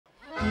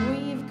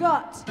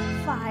got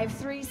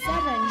 537,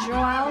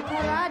 João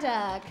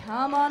Parada.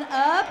 Come on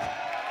up.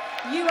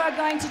 You are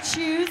going to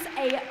choose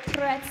a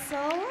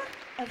pretzel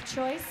of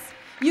choice.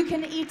 You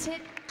can eat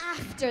it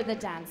after the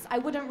dance. I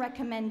wouldn't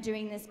recommend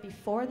doing this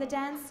before the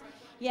dance.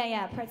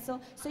 Yeah,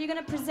 pretzel. So you're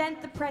going to present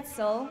the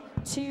pretzel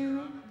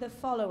to the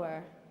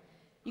follower.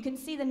 You can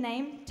see the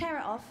name. Tear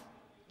it off.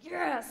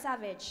 Yeah,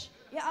 savage.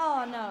 Yeah,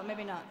 oh, no,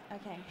 maybe not.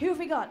 Okay, who have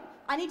we got?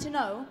 I need to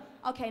know.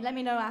 Okay, let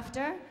me know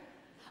after.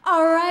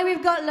 All right,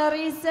 we've got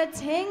Larisa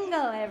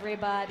Tingle,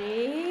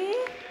 everybody.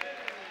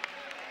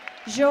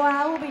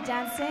 João will be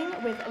dancing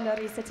with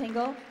Larisa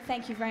Tingle.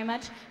 Thank you very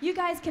much. You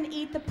guys can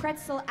eat the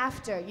pretzel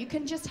after. You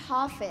can just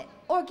half it,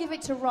 or give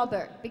it to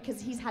Robert, because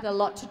he's had a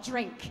lot to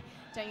drink,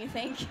 don't you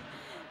think?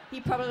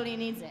 He probably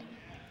needs it.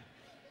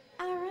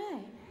 All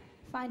right,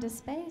 find a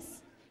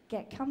space,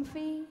 get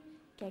comfy,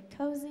 get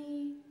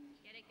cozy,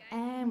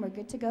 and we're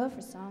good to go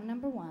for song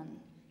number 1.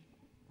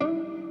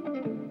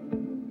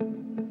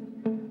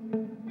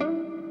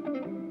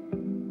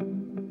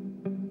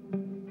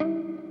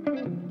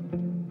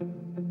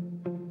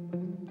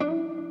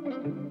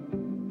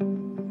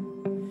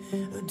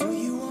 Don't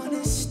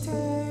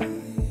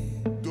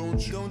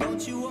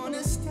you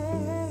wanna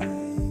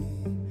stay?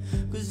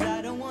 'Cause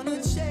I don't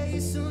wanna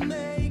chase or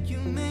make you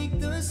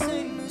make the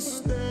same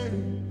mistake.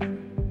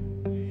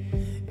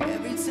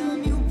 Every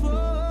time you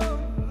pull,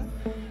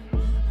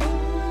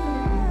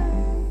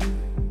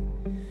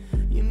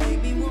 you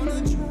make me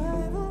wanna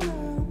drive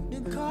around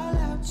and call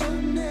out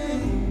your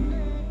name.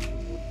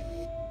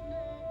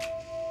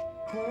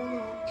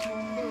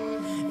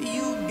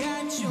 You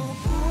got your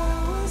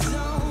powers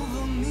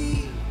over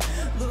me,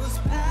 those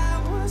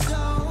powers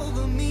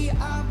over me.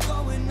 I'm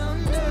going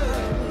under,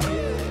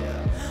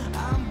 yeah.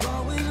 I'm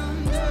going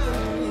under,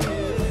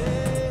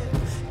 yeah.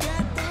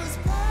 Got those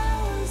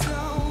powers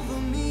over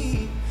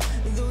me,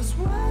 those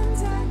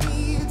ones I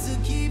need to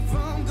keep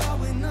from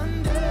going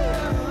under,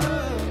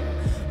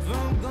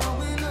 from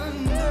going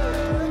under.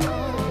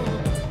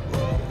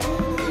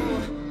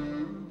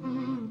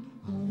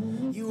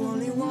 You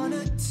only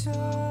wanna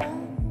talk,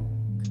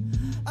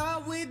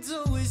 all we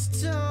do is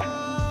talk.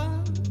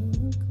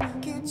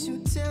 Can't you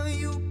tell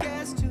you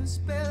cast your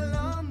spell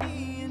on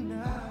me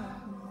now?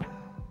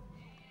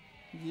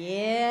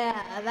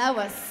 Yeah, that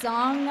was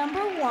song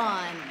number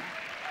 1.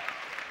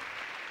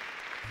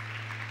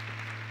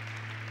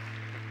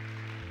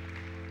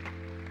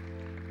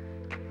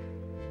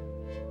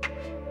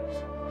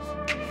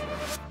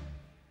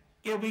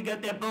 Yeah, we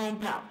got that boom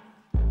pow.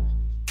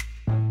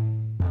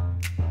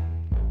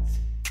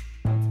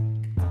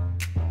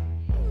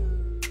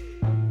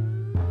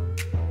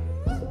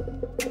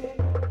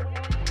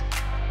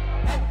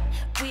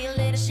 We a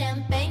little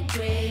champagne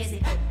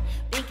crazy.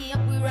 Pinky up,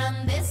 we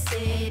run this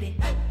city.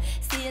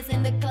 See us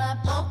in the club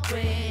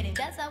already.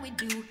 That's how we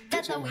do,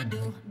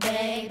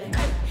 baby.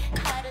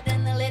 Hotter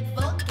than a lit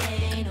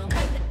volcano.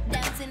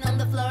 Dancing on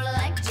the floor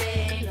like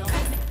J-Lo.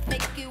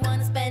 Make you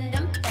wanna spend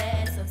them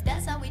pesos.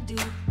 That's how we do,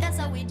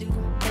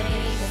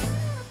 baby.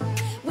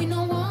 We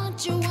know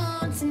what you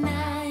want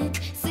tonight.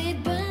 See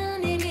it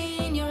burning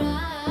in your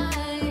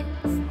eyes.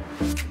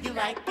 You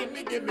like, give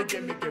me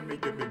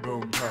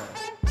boom pow.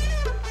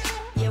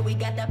 Yeah, we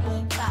got that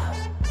boom pow.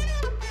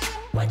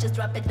 Watch us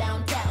drop it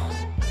downtown.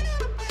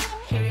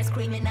 Hear you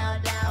screaming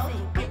out loud.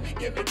 Give me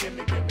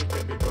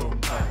boom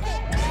pow.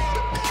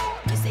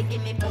 You say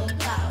give me boom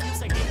pow. You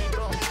say give me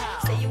boom pow.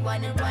 Say you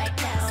want it right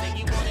now. Say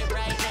you want it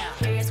right now.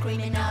 Hear you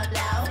screaming out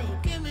loud.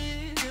 Give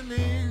me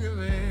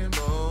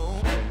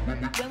boom.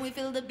 When we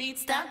feel the beat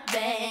start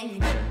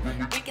banging,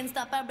 we can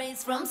stop our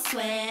bass from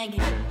swinging.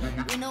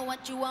 We know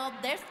what you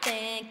out there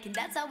thinking.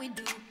 That's how we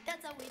do.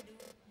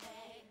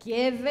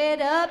 Give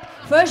it up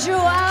for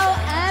João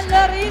and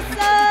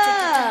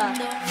Larisa.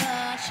 No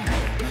rush.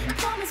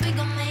 Promise we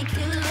gon' make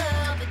you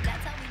love it.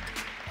 That's how we do.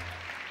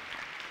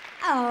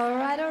 All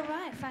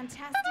right,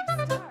 fantastic.